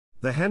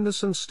The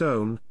Henderson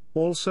Stone,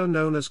 also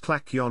known as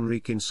Clach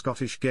Eanruig in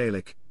Scottish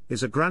Gaelic,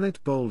 is a granite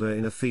boulder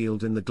in a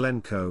field in the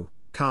Glencoe,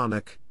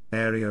 Carnoch,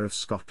 area of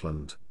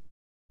Scotland.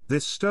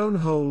 This stone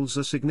holds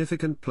a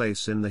significant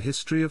place in the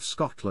history of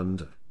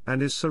Scotland,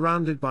 and is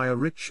surrounded by a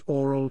rich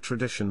oral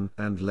tradition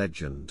and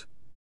legend.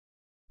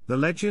 The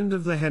legend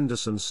of the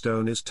Henderson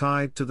Stone is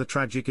tied to the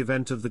tragic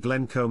event of the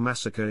Glencoe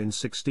Massacre in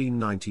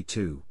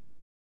 1692.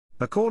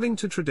 According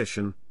to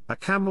tradition, a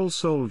Campbell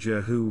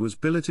soldier who was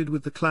billeted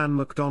with the Clan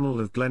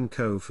MacDonald of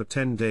Glencoe for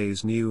 10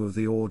 days knew of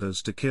the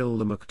orders to kill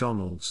the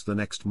MacDonalds the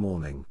next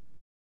morning.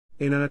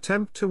 In an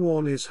attempt to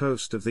warn his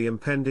host of the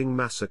impending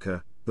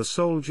massacre, the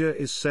soldier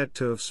is said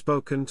to have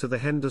spoken to the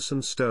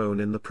Henderson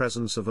Stone in the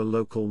presence of a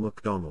local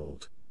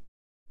MacDonald.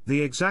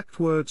 The exact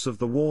words of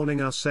the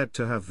warning are said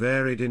to have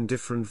varied in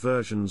different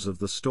versions of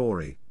the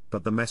story,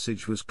 but the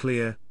message was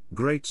clear: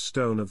 "Great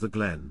stone of the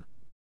glen.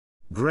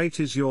 Great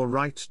is your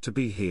right to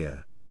be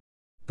here.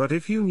 But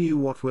if you knew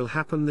what will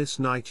happen this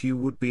night, you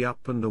would be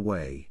up and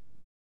away."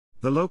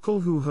 The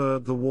local who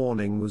heard the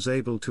warning was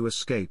able to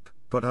escape,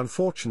 but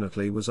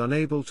unfortunately was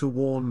unable to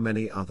warn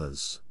many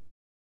others.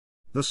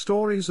 The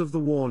stories of the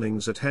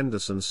warnings at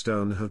Henderson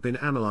Stone have been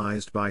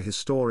analysed by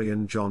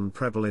historian John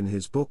Preble in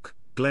his book,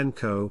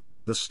 Glencoe,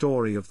 The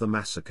Story of the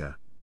Massacre.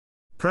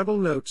 Preble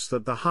notes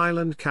that the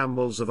Highland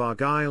Campbells of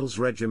Argyll's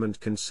regiment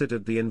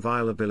considered the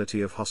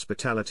inviolability of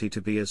hospitality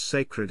to be as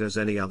sacred as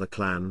any other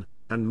clan,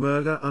 and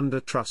murder under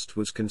trust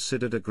was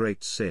considered a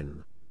great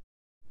sin.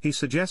 He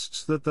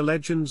suggests that the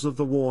legends of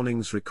the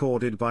warnings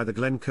recorded by the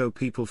Glencoe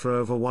people for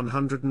over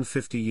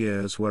 150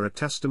 years were a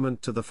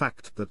testament to the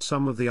fact that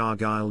some of the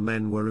Argyll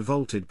men were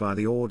revolted by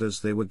the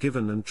orders they were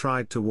given and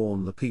tried to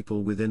warn the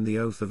people within the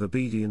oath of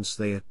obedience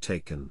they had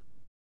taken.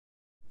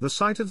 The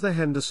site of the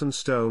Henderson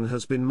Stone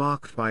has been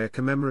marked by a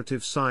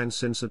commemorative sign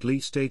since at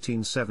least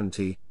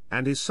 1870,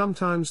 and is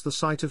sometimes the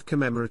site of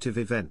commemorative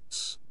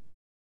events.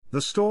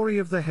 The story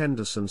of the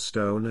Henderson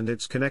Stone and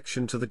its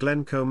connection to the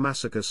Glencoe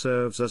Massacre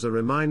serves as a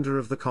reminder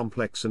of the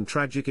complex and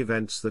tragic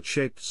events that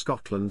shaped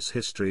Scotland's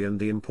history and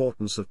the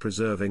importance of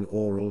preserving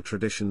oral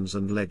traditions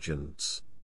and legends.